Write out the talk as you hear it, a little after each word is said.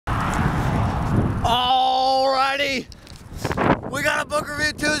Alrighty, we got a book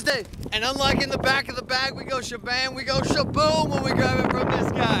review Tuesday, and unlike in the back of the bag, we go shabam, we go shaboom when we grab it from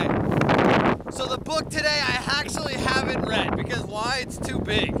this guy. So the book today I actually haven't read, because why? It's too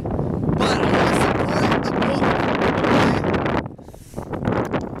big. But I want to support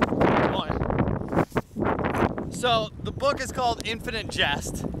the book. So the book is called Infinite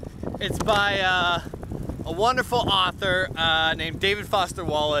Jest. It's by a wonderful author named David Foster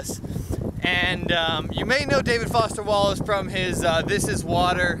Wallace. And you may know David Foster Wallace from his This Is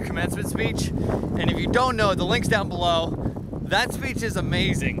Water commencement speech. And if you don't know, the link's down below. That speech is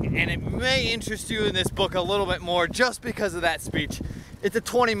amazing, and it may interest you in this book a little bit more just because of that speech. It's a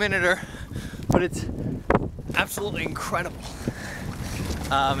 20-minuter, but it's absolutely incredible.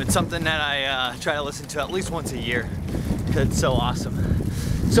 It's something that I try to listen to at least once a year because it's so awesome.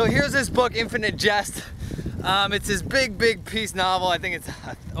 So here's this book, Infinite Jest. It's this big piece novel. I think it's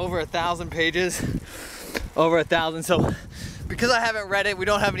over 1,000 pages, over 1,000. So because I haven't read it, we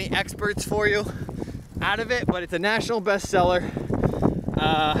don't have any experts for you out of it, but it's a national bestseller.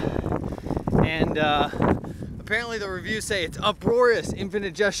 Apparently the reviews say it's uproarious.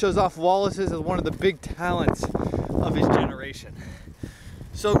 Infinite Jest shows off Wallace as one of the big talents of his generation.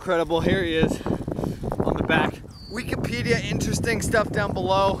 So credible. Here he is on the back. Wikipedia, interesting stuff down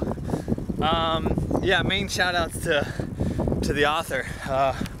below. Yeah, main shout outs to the author,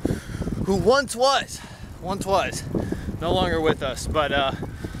 who once was, no longer with us, but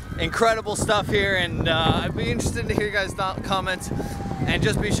incredible stuff here, and I'd be interested to hear you guys' comments, and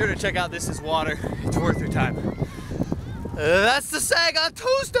just be sure to check out This Is Water. It's worth your time. That's the sag on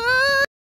Tuesday!